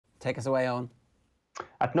Take us away, Owen.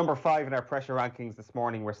 At number 5 in our pressure rankings this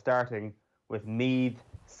morning, we're starting with Meath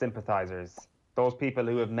sympathisers. Those people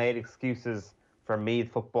who have made excuses for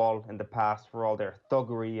Meath football in the past for all their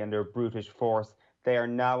thuggery and their brutish force. They are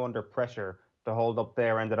now under pressure to hold up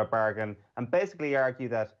their end of the bargain and basically argue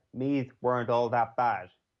that Meath weren't all that bad.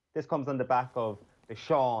 This comes on the back of the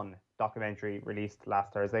Sean documentary released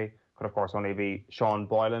last Thursday. Could, of course, only be Sean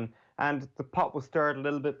Boylan. And the pot was stirred a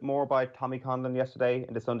little bit more by Tommy Conlon yesterday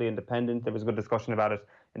in the Sunday Independent. There was a good discussion about it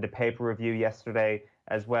in the paper review yesterday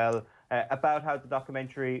as well, about how the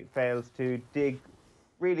documentary fails to dig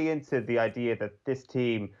really into the idea that this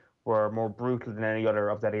team were more brutal than any other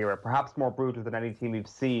of that era, perhaps more brutal than any team we've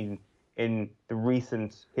seen in the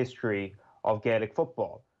recent history of Gaelic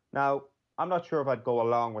football. Now, I'm not sure if I'd go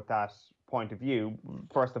along with that point of view.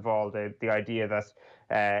 First of all, the idea that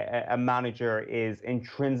a manager is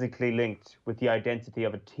intrinsically linked with the identity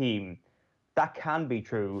of a team, that can be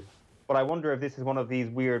true, but I wonder if this is one of these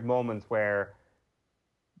weird moments where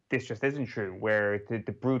this just isn't true, where the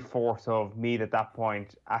brute force of Meath at that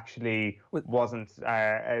point actually wasn't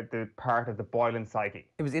the part of the Boylan psyche.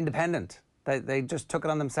 It was independent. They just took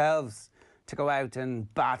it on themselves to go out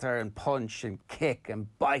and batter and punch and kick and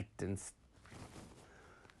bite and...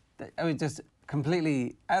 I mean, just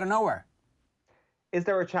completely out of nowhere. Is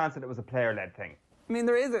there a chance that it was a player-led thing? I mean,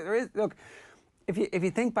 there is. Look, if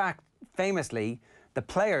you think back famously, the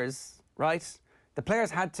players, right? The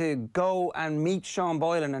players had to go and meet Sean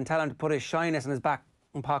Boylan and tell him to put his shyness in his back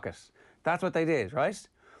pocket. That's what they did, right?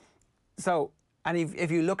 So, and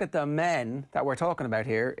if you look at the men that we're talking about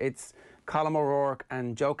here, it's Colm O'Rourke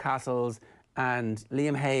and Joe Castles and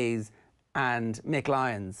Liam Hayes and Mick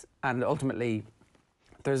Lyons, and ultimately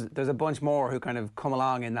there's a bunch more who kind of come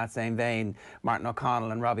along in that same vein, Martin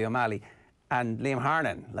O'Connell and Robbie O'Malley and Liam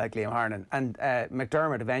Harnan, and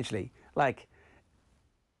McDermott eventually. Like,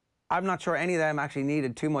 I'm not sure any of them actually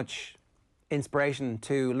needed too much inspiration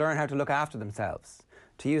to learn how to look after themselves,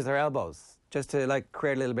 to use their elbows, just to like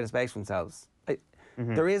create a little bit of space for themselves.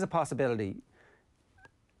 There is a possibility.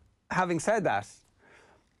 Having said that,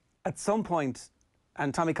 at some point,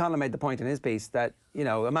 and Tommy Conlon made the point in his piece that, you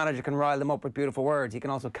know, a manager can rile them up with beautiful words. He can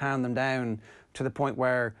also calm them down to the point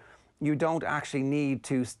where you don't actually need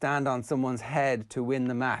to stand on someone's head to win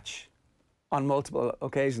the match on multiple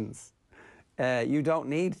occasions. You don't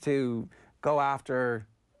need to go after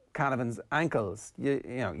Canovan's ankles.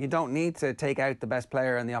 You don't need to take out the best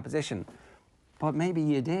player in the opposition. But maybe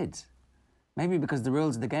you did. Maybe because the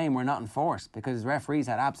rules of the game were not enforced, because referees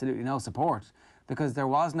had absolutely no support, because there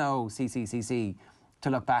was no CCCC to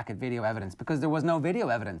look back at video evidence, because there was no video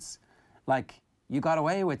evidence. Like, you got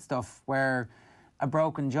away with stuff where a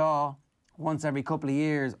broken jaw once every couple of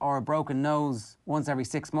years or a broken nose once every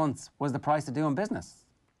 6 months was the price of doing business.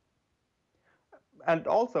 And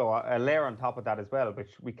also, a layer on top of that as well,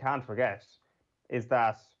 which we can't forget, is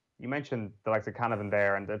that you mentioned the likes of Canavan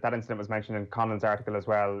there, and that incident was mentioned in Conlon's article as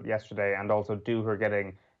well yesterday, and also Dooher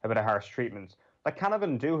getting a bit of harsh treatment. Like, Canavan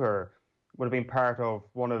and Dooher would have been part of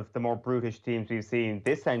one of the more brutish teams we've seen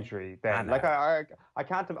this century then. Like, I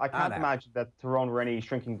can't imagine that Tyrone were any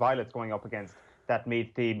shrinking violets going up against that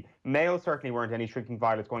Meath team. Mayo certainly weren't any shrinking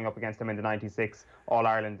violets going up against them in the 96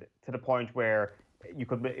 All-Ireland, to the point where you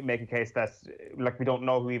could make a case that, like, we don't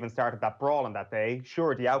know who even started that brawl on that day.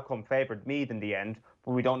 Sure, the outcome favoured Meath in the end,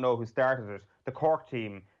 but we don't know who started it. The Cork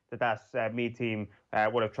team, that Meath team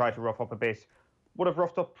would have tried to rough up a bit, would have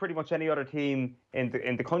roughed up pretty much any other team in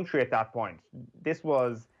the country at that point. This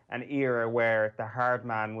was an era where the hard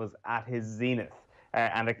man was at his zenith.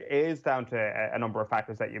 And it is down to a number of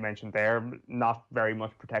factors that you mentioned there. Not very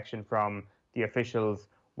much protection from the officials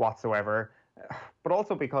whatsoever. But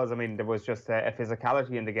also because, I mean, there was just a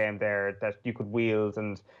physicality in the game there that you could wield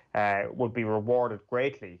and would be rewarded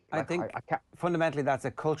greatly. I think fundamentally that's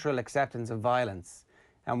a cultural acceptance of violence.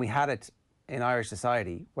 And we had it in Irish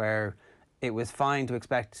society where it was fine to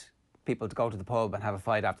expect people to go to the pub and have a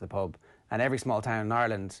fight after the pub. And every small town in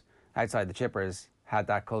Ireland outside the Chippers had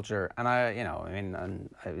that culture. And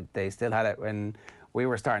they still had it when we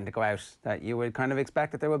were starting to go out, that you would kind of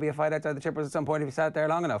expect that there would be a fight outside the Chippers at some point if you sat there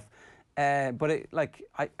long enough. But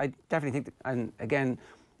I definitely think, and again,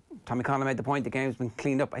 Tommy Conlon made the point, the game's been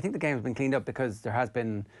cleaned up. I think the game's been cleaned up because there has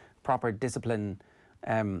been proper discipline,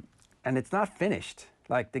 and it's not finished.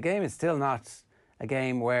 Like, the game is still not a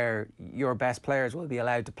game where your best players will be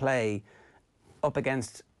allowed to play up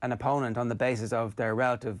against an opponent on the basis of their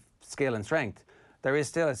relative skill and strength. There is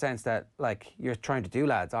still a sense that, like, you're trying to do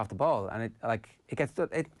lads off the ball, and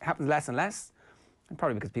it happens less and less.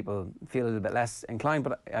 Probably because people feel a little bit less inclined.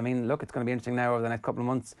 But I mean, look, it's going to be interesting now over the next couple of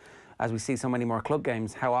months as we see so many more club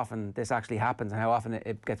games, how often this actually happens and how often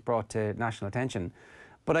it gets brought to national attention.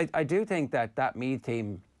 But I do think that Meath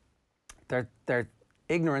team, their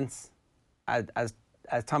ignorance, as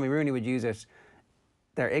Tommy Rooney would use it,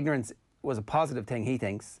 their ignorance was a positive thing, he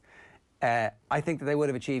thinks. I think that they would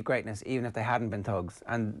have achieved greatness even if they hadn't been thugs.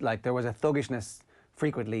 And like there was a thuggishness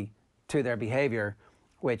frequently to their behaviour,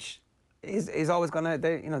 which is always going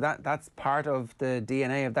to, that's part of the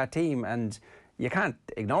DNA of that team, and you can't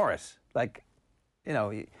ignore it. Like,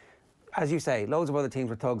 as you say, loads of other teams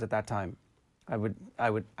were thugs at that time. I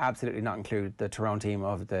would absolutely not include the Tyrone team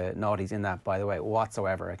of the Naughties in that, by the way,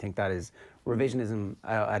 whatsoever. I think that is revisionism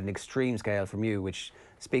at an extreme scale from you, which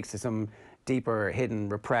speaks to some deeper, hidden,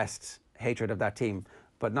 repressed hatred of that team.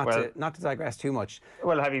 But not to digress too much.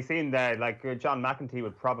 Well, have you seen that? Like John McEntee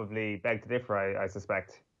would probably beg to differ, I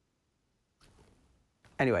suspect.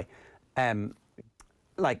 Anyway, taking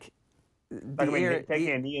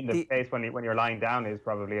a knee in the face when you're lying down is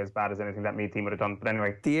probably as bad as anything that Meath team would have done. But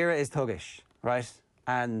anyway, the era is thuggish, right?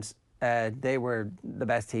 And they were the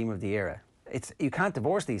best team of the era. You can't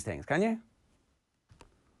divorce these things, can you?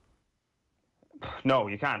 No,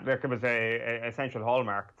 you can't. There was a essential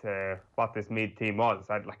hallmark to what this Meath team was.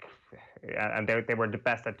 And they were the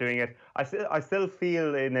best at doing it. I still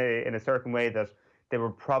feel in a certain way that they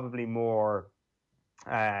were probably more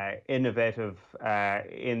innovative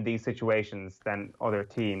in these situations than other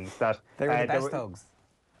teams. That they were the best thugs.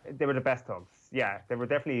 They were the best thugs. Yeah, they were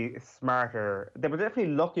definitely smarter. They were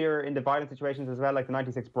definitely luckier in the violent situations as well, like the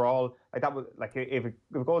 '96 brawl. Like that was like if it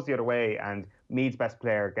goes the other way and Meath's best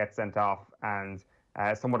player gets sent off and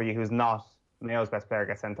somebody who's not Mayo's best player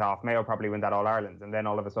gets sent off, Mayo probably win that All Ireland, and then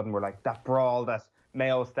all of a sudden we're like that brawl that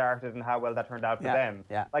Mayo started and how well that turned out for them.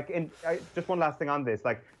 Yeah. Like just one last thing on this,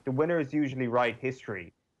 like the winners usually write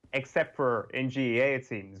history. Except for in GEA, it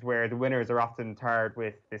seems, where the winners are often tarred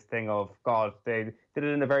with this thing of, God, they did it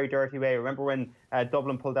in a very dirty way. Remember when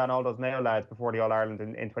Dublin pulled down all those Mayo lads before the All-Ireland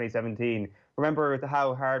in 2017? Remember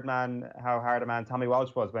how hard a man Tommy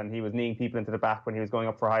Walsh was when he was kneeing people into the back when he was going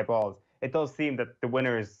up for high balls? It does seem that the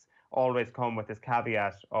winners always come with this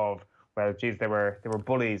caveat of, well, geez, they were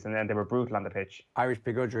bullies and then they were brutal on the pitch. Irish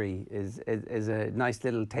begrudgery is a nice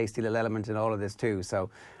little tasty little element in all of this too. So,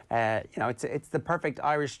 it's the perfect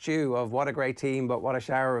Irish stew of what a great team, but what a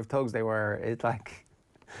shower of thugs they were.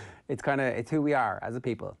 It's who we are as a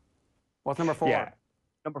people. What's number 4? Yeah.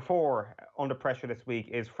 Number 4 under pressure this week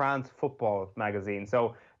is France Football Magazine.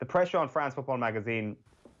 So the pressure on France Football Magazine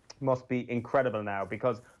must be incredible now,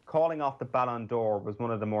 because calling off the Ballon d'Or was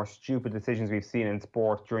one of the more stupid decisions we've seen in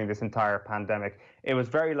sport during this entire pandemic. It was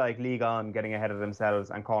very like Ligue 1 getting ahead of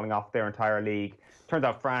themselves and calling off their entire league. Turns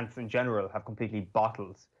out France in general have completely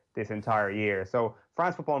bottled this entire year. So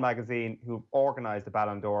France Football Magazine, who organised the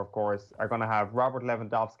Ballon d'Or, of course, are going to have Robert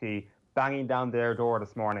Lewandowski banging down their door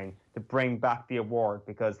this morning to bring back the award,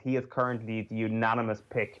 because he is currently the unanimous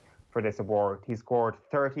pick for this award. He scored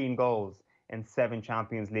 13 goals in 7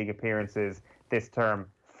 Champions League appearances this term,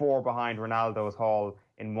 4 behind Ronaldo's haul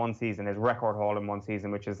in one season, his record haul in one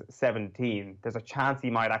season, which is 17. There's a chance he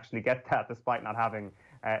might actually get that despite not having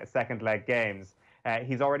second leg games.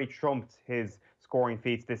 He's already trumped his scoring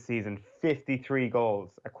feats this season, 53 goals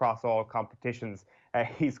across all competitions.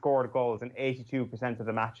 He scored goals in 82% of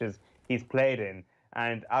the matches he's played in.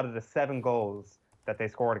 And out of the 7 goals that they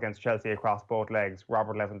scored against Chelsea across both legs,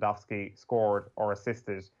 Robert Lewandowski scored or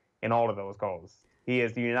assisted in all of those goals. He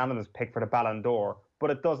is the unanimous pick for the Ballon d'Or,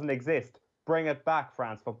 but it doesn't exist. Bring it back,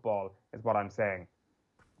 France Football, is what I'm saying.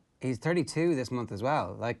 He's 32 this month as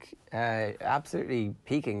well, absolutely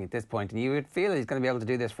peaking at this point. And you would feel he's going to be able to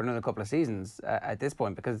do this for another couple of seasons at this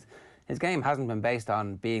point, because his game hasn't been based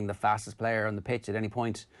on being the fastest player on the pitch at any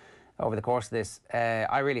point over the course of this.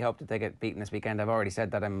 I really hope that they get beaten this weekend. I've already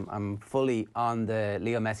said that I'm fully on the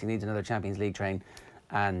Leo Messi needs another Champions League train.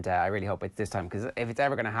 And I really hope it's this time, because if it's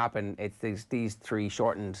ever going to happen, it's these 3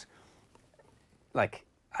 shortened.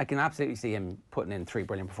 I can absolutely see him putting in 3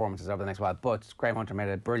 brilliant performances over the next while. But Graham Hunter made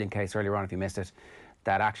a brilliant case earlier on, if you missed it,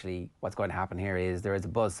 that actually what's going to happen here is there is a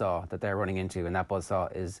buzzsaw that they're running into, and that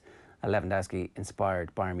buzzsaw is a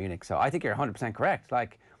Lewandowski-inspired Bayern Munich. So I think you're 100% correct.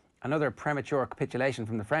 Another premature capitulation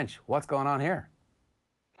from the French. What's going on here?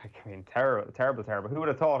 Terrible. Who would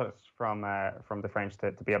have thought it from the French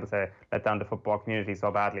to be able to let down the football community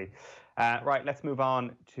so badly? Right, let's move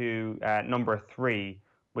on to number 3,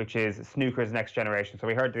 which is snooker's next generation. So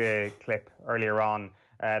we heard the clip earlier on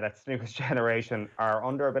that snooker's generation are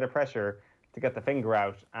under a bit of pressure to get the finger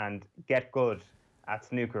out and get good at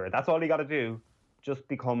snooker. That's all you got to do, just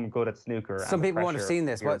become good at snooker. Some people won't have seen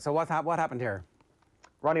this. What happened here?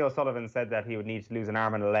 Ronnie O'Sullivan said that he would need to lose an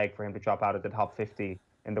arm and a leg for him to drop out of the top 50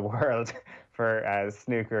 in the world for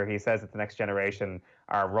snooker. He says that the next generation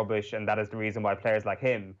are rubbish, and that is the reason why players like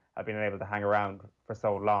him have been able to hang around for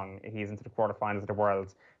so long. He's into the quarterfinals of the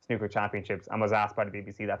World Snooker Championships and was asked by the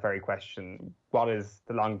BBC that very question: what is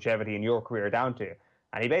the longevity in your career down to?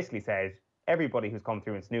 And he basically said, everybody who's come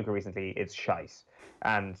through in snooker recently, it's shite.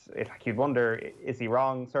 And you'd wonder, is he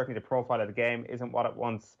wrong? Certainly the profile of the game isn't what it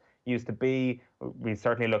once used to be. We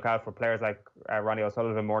certainly look out for players like Ronnie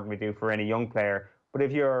O'Sullivan more than we do for any young player. But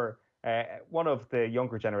if you're one of the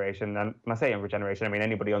younger generation, and when I say younger generation, I mean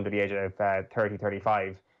anybody under the age of 30,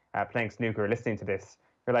 35, playing snooker, listening to this,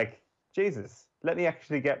 you're like, Jesus, let me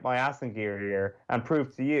actually get my ass in gear here and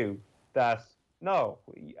prove to you that, no,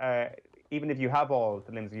 even if you have all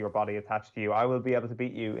the limbs of your body attached to you, I will be able to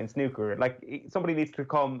beat you in snooker. Like, somebody needs to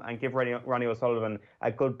come and give Ronnie O'Sullivan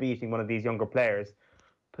a good beating, one of these younger players.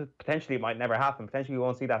 Potentially it might never happen. Potentially we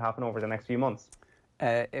won't see that happen over the next few months.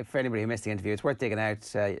 For anybody who missed the interview, it's worth digging out.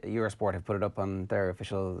 Eurosport have put it up on their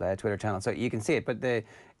official Twitter channel, so you can see it. But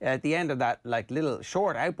at the end of that little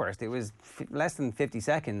short outburst, it was less than 50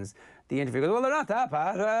 seconds. The interview goes, well, they're not that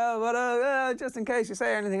bad, but just in case you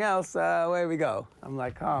say anything else, away we go. I'm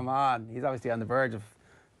like, come on. He's obviously on the verge of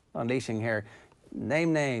unleashing here.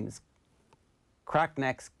 Name names, cracked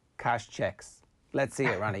necks, cash checks. Let's see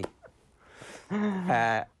it, Ronnie.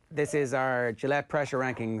 This is our Gillette pressure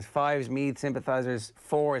rankings. 5's Meath sympathisers,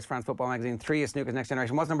 4 is France Football Magazine, 3 is Snooker's Next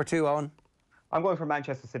Generation. What's number 2, Owen? I'm going for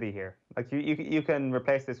Manchester City here. Like, you can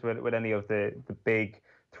replace this with any of the big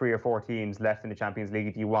 3 or 4 teams left in the Champions League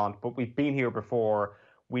if you want, but we've been here before.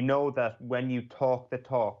 We know that when you talk the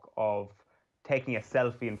talk of taking a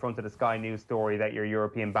selfie in front of the Sky News story that your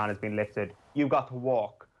European ban has been lifted, you've got to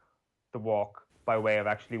walk the walk by way of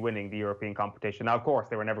actually winning the European competition. Now, of course,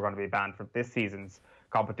 they were never going to be banned from this season's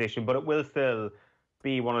competition, but it will still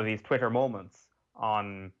be one of these Twitter moments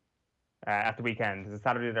on at the weekend. It's a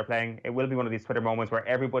Saturday they're playing. It will be one of these Twitter moments where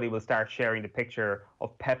everybody will start sharing the picture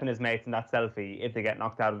of Pep and his mates in that selfie if they get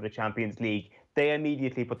knocked out of the Champions League. They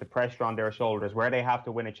immediately put the pressure on their shoulders where they have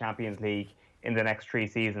to win a Champions League in the next 3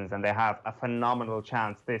 seasons, and they have a phenomenal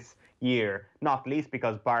chance this year, not least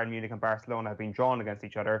because Bayern Munich and Barcelona have been drawn against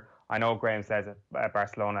each other. I know Graham says that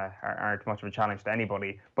Barcelona aren't much of a challenge to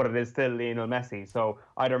anybody, but it is still Lionel Messi. So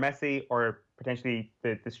either Messi or potentially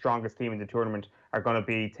the strongest team in the tournament are going to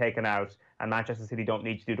be taken out, and Manchester City don't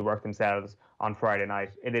need to do the work themselves on Friday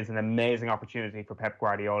night. It is an amazing opportunity for Pep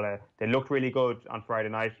Guardiola. They looked really good on Friday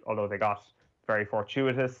night, although they got very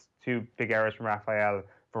fortuitous. 2 big errors from Raphael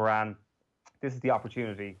Varane. This is the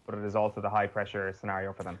opportunity, but it is also the high-pressure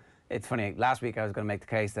scenario for them. It's funny, last week I was going to make the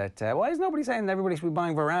case that why is nobody saying that everybody should be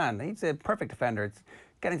buying Varane? He's a perfect defender. It's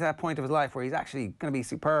getting to that point of his life where he's actually going to be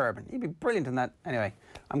superb, and he'd be brilliant in that. Anyway,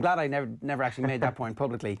 I'm glad I never actually made that point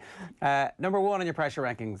publicly. Number 1 on your pressure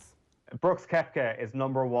rankings. Brooks Koepka is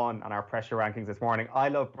number 1 on our pressure rankings this morning. I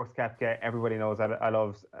love Brooks Koepka. Everybody knows that I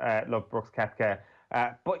love Brooks Koepka.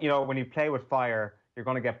 But, you know, when you play with fire, you're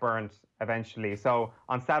going to get burnt eventually. So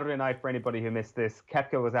on Saturday night, for anybody who missed this,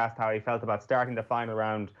 Koepka was asked how he felt about starting the final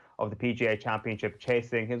round of the PGA Championship,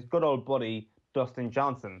 chasing his good old buddy, Dustin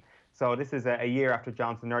Johnson. So this is a year after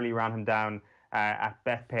Johnson nearly ran him down at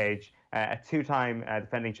Bethpage, a 2-time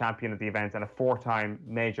defending champion of the event and a 4-time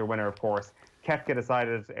major winner, of course. Koepka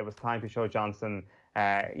decided it was time to show Johnson,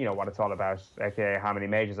 what it's all about, aka how many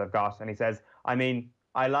majors I've got. And he says, I mean,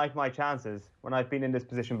 I like my chances. When I've been in this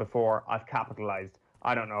position before, I've capitalised.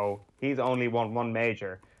 I don't know. He's only won 1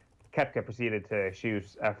 major. Koepka proceeded to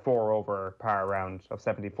shoot a 4-over par round of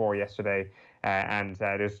 74 yesterday, and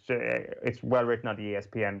it's well written on the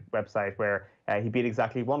ESPN website where he beat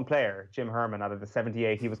exactly 1 player, Jim Herman, out of the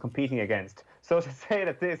 78 he was competing against. So to say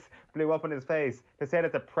that this blew up in his face, to say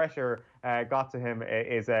that the pressure got to him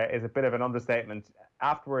is a bit of an understatement.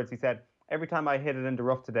 Afterwards, he said, every time I hit it in the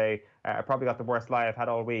rough today, I probably got the worst lie I've had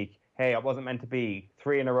all week. Hey, it wasn't meant to be.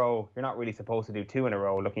 3 in a row. You're not really supposed to do 2 in a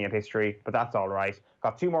row looking at history, but that's all right.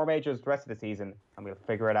 Got 2 more majors the rest of the season, and we'll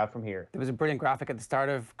figure it out from here. There was a brilliant graphic at the start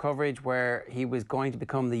of coverage where he was going to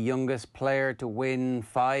become the youngest player to win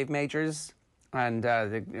 5 majors. And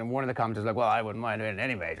one of the commenters was like, well, I wouldn't mind winning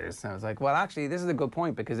any majors. And I was like, well, actually, this is a good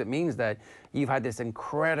point, because it means that you've had this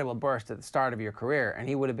incredible burst at the start of your career, and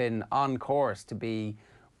he would have been on course to be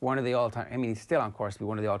one of the all-time, I mean, he's still on course to be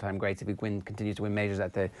one of the all-time greats if he continues to win majors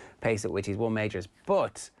at the pace at which he's won majors.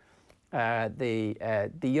 But the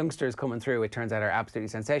youngsters coming through, it turns out, are absolutely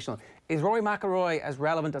sensational. Is Rory McIlroy as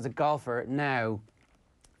relevant as a golfer now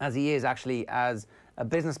as he is actually as a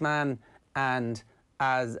businessman and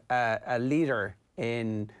as a leader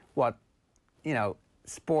in what,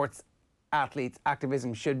 sports athletes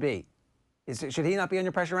activism should be? Should he not be on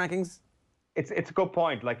your pressure rankings? It's a good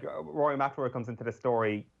point. Like Rory McIlroy comes into the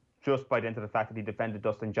story just by dint of the fact that he defended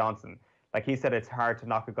Dustin Johnson. Like he said, it's hard to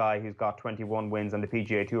knock a guy who's got 21 wins on the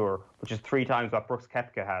PGA Tour, which is 3 times what Brooks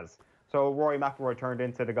Koepka has. So Rory McIlroy turned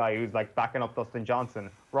into the guy who's like backing up Dustin Johnson,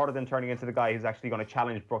 rather than turning into the guy who's actually going to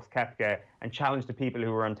challenge Brooks Koepka and challenge the people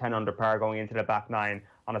who were on 10 under par going into the back nine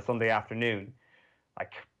on a Sunday afternoon.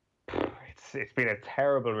 Like, it's been a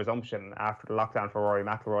terrible resumption after the lockdown for Rory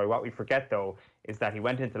McIlroy. What we forget, though, is that he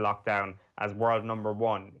went into lockdown as world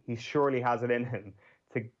 #1. He surely has it in him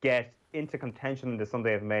to get into contention in the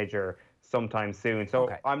Sunday of Major sometime soon. So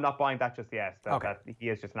Okay. I'm not buying that just yet, that he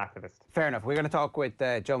is just an activist. Fair enough. We're going to talk with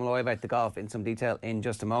Joe Malloy about the golf in some detail in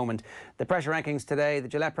just a moment. The pressure rankings today, the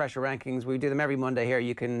Gillette pressure rankings, we do them every Monday here.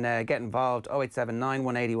 You can get involved. 0879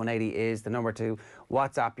 180 180 is the number to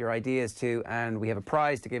WhatsApp your ideas to, and we have a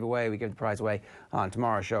prize to give away. We give the prize away on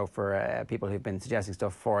tomorrow's show for people who've been suggesting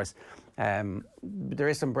stuff for us. There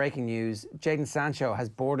is some breaking news. Jadon Sancho has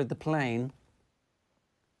boarded the plane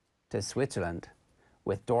to Switzerland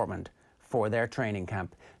with Dortmund for their training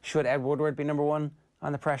camp. Should Ed Woodward be #1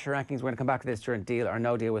 on the pressure rankings? We're going to come back to this during Deal or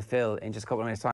No Deal with Phil in just a couple of minutes' time.